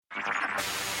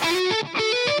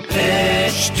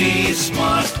HT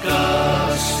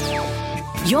Smartcast.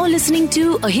 You're listening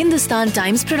to a Hindustan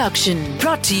Times production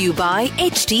brought to you by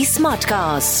HT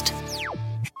Smartcast.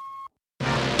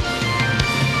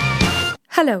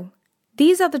 Hello,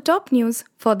 these are the top news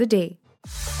for the day.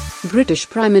 British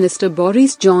Prime Minister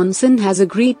Boris Johnson has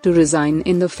agreed to resign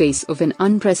in the face of an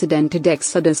unprecedented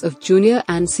exodus of junior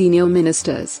and senior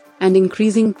ministers and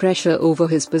increasing pressure over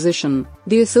his position,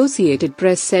 the Associated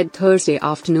Press said Thursday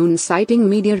afternoon, citing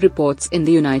media reports in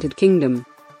the United Kingdom.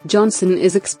 Johnson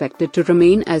is expected to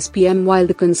remain as PM while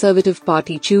the Conservative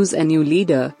Party choose a new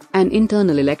leader. An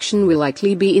internal election will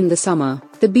likely be in the summer,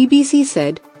 the BBC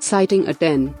said, citing a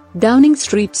 10 Downing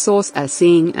Street source as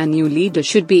saying a new leader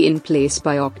should be in place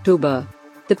by October.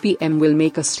 The PM will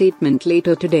make a statement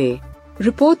later today.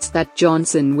 Reports that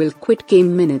Johnson will quit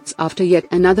came minutes after yet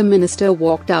another minister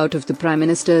walked out of the Prime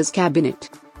Minister's cabinet.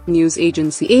 News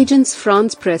agency Agence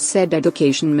France Presse said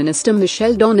Education Minister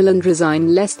Michelle Donnellan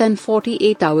resigned less than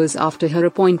 48 hours after her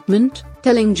appointment,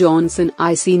 telling Johnson,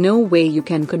 "I see no way you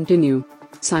can continue."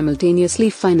 Simultaneously,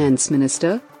 Finance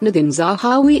Minister Nadhim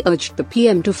Zahawi urged the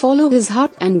PM to follow his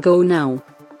heart and go now.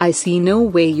 "I see no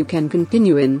way you can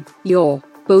continue in your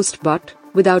post, but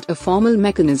without a formal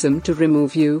mechanism to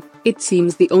remove you, it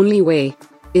seems the only way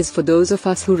is for those of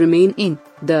us who remain in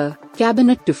the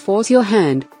cabinet to force your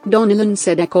hand," Donnellan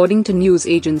said, according to news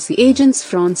agency Agence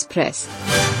France Presse.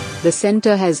 The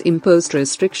centre has imposed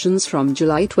restrictions from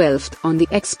July 12 on the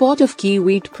export of key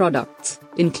wheat products,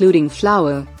 including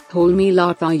flour, wholemeal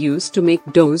atta used to make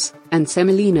doughs, and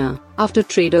semolina, after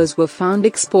traders were found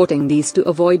exporting these to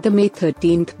avoid the May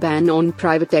 13 ban on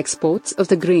private exports of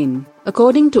the grain,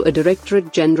 according to a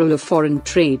Directorate General of Foreign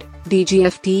Trade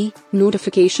 (DGFT)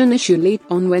 notification issued late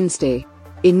on Wednesday.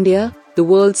 India, the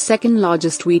world's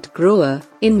second-largest wheat grower,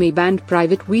 in May banned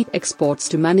private wheat exports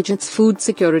to manage its food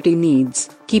security needs,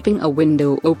 keeping a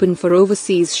window open for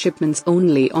overseas shipments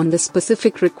only on the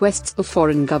specific requests of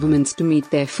foreign governments to meet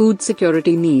their food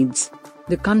security needs.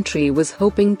 The country was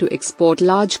hoping to export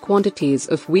large quantities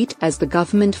of wheat as the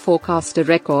government forecast a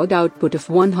record output of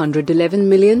 111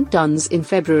 million tons in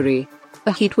February.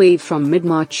 A heatwave from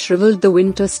mid-March shriveled the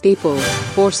winter staple,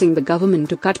 forcing the government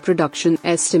to cut production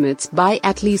estimates by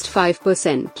at least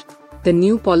 5%. The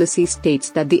new policy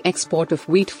states that the export of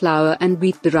wheat flour and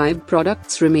wheat-derived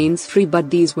products remains free,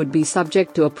 but these would be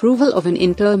subject to approval of an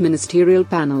inter-ministerial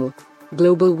panel.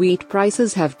 Global wheat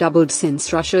prices have doubled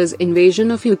since Russia's invasion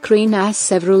of Ukraine as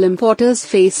several importers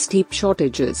face steep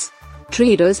shortages.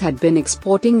 Traders had been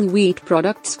exporting wheat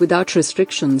products without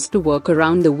restrictions to work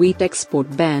around the wheat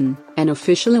export ban, an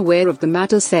official aware of the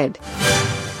matter said.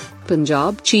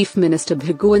 Punjab Chief Minister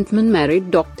Bhagwant Mann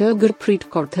married Dr. Gurpreet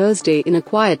Kaur Thursday in a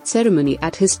quiet ceremony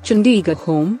at his Chandigarh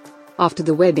home. After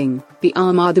the wedding, the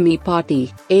Aam Aadmi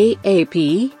Party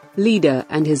 (AAP) leader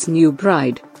and his new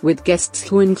bride, with guests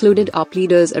who included UP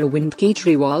leaders Arvind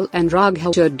Kejriwal and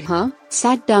Raghav Chadha,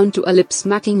 sat down to a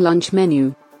lip-smacking lunch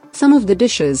menu. Some of the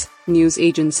dishes, news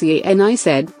agency ANI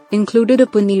said, included a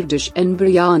paneer dish and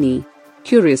biryani.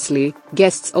 Curiously,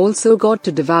 guests also got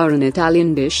to devour an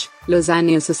Italian dish,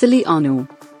 lasagna siciliano.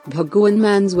 Bhagwant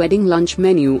Mann's wedding lunch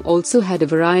menu also had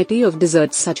a variety of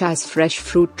desserts such as fresh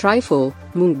fruit trifle,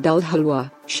 moong dal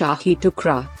halwa, shahi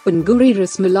tukra, unguri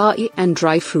rasmalai and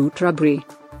dry fruit rabri.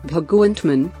 Bhagwant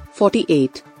Mann,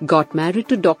 48, got married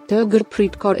to Dr.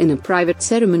 Gurpreet Kaur in a private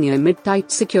ceremony amid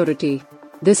tight security.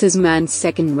 This is Mann's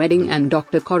second wedding and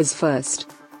Dr. Kaur's first.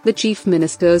 The Chief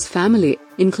Minister's family,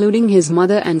 including his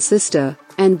mother and sister,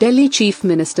 and Delhi Chief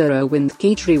Minister Arvind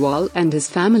Kejriwal and his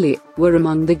family, were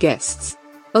among the guests.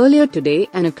 Earlier today,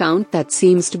 an account that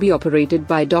seems to be operated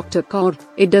by Dr. Kaur,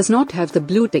 it does not have the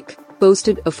blue tick,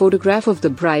 posted a photograph of the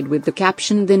bride with the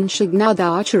caption "Din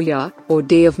Shignada Acharya," or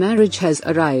day of marriage has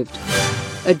arrived.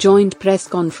 A joint press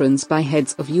conference by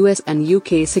heads of US and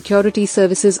UK security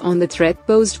services on the threat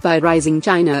posed by rising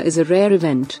China is a rare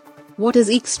event. What is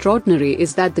extraordinary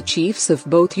is that the chiefs of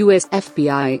both US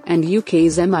FBI and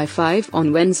UK's MI5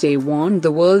 on Wednesday warned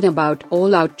the world about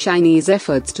all-out Chinese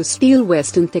efforts to steal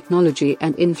Western technology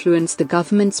and influence the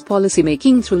government's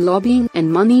policymaking through lobbying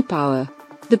and money power.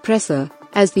 The presser,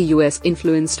 as the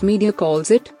US-influenced media calls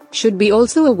it, should be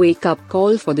also a wake-up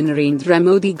call for the Narendra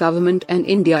Modi government and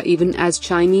India, even as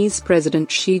Chinese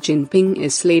President Xi Jinping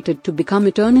is slated to become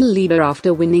eternal leader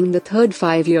after winning the third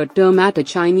five-year term at a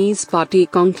Chinese party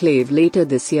conclave later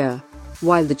this year.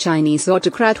 While the Chinese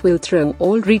autocrat will throw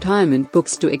all retirement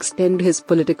books to extend his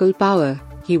political power,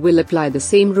 he will apply the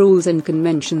same rules and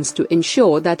conventions to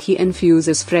ensure that he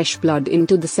infuses fresh blood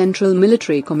into the Central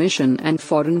Military Commission and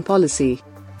foreign policy.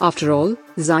 After all,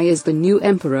 Xi is the new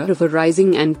emperor of a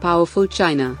rising and powerful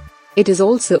China. It is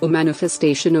also a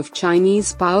manifestation of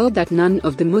Chinese power that none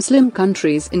of the Muslim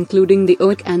countries, including the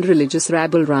OIC and religious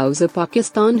rabble-rouser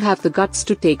Pakistan, have the guts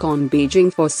to take on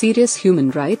Beijing for serious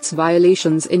human rights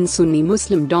violations in Sunni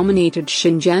Muslim-dominated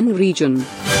Xinjiang region.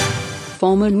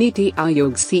 Former Niti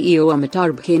Aayog CEO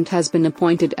Amitabh Kant has been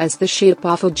appointed as the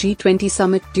Sherpa for G20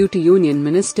 summit due to Union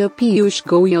Minister Piyush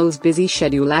Goyal's busy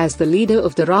schedule as the leader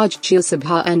of the Rajya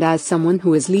Sabha and as someone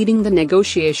who is leading the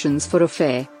negotiations for a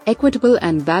fair, equitable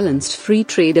and balanced free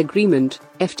trade agreement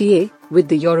 (FTA) with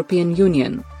the European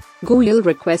Union. Goyal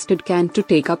requested Kant to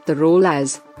take up the role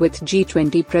as, with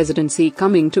G20 presidency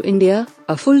coming to India,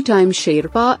 a full-time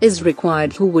Sherpa is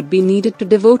required who would be needed to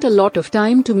devote a lot of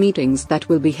time to meetings that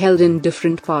will be held in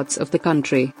different parts of the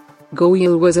country.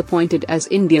 Goyal was appointed as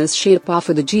India's Sherpa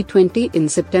for the G20 in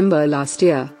September last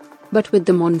year. But with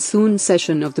the monsoon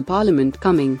session of the parliament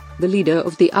coming, the leader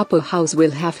of the upper house will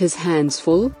have his hands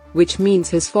full, which means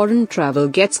his foreign travel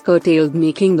gets curtailed,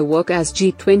 making the work as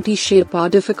G20 Sherpa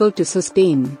difficult to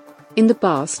sustain. In the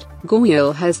past,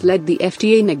 Goyal has led the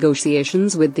FTA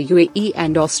negotiations with the UAE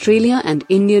and Australia, and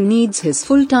India needs his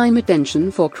full-time attention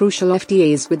for crucial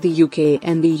FTAs with the UK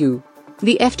and the EU.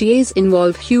 The FTAs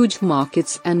involve huge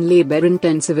markets and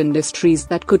labor-intensive industries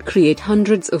that could create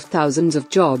hundreds of thousands of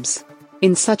jobs.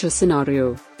 In such a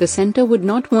scenario, the centre would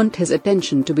not want his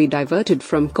attention to be diverted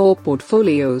from core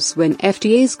portfolios when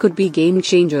FTAs could be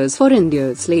game-changers for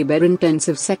India's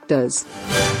labor-intensive sectors.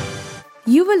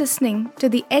 You were listening to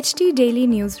the HT Daily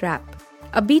News Wrap,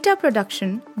 a beta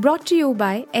production brought to you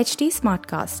by HT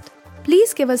Smartcast.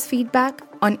 Please give us feedback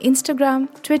on Instagram,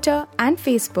 Twitter and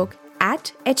Facebook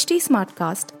at HT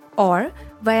Smartcast or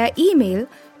via email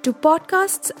to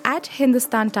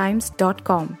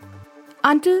podcasts@hindustantimes.com.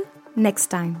 Until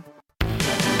next time.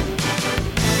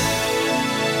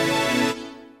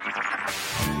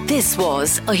 This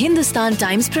was a Hindustan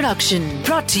Times production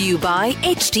brought to you by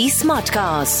HT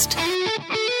Smartcast.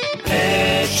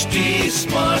 HT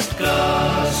Smartcast.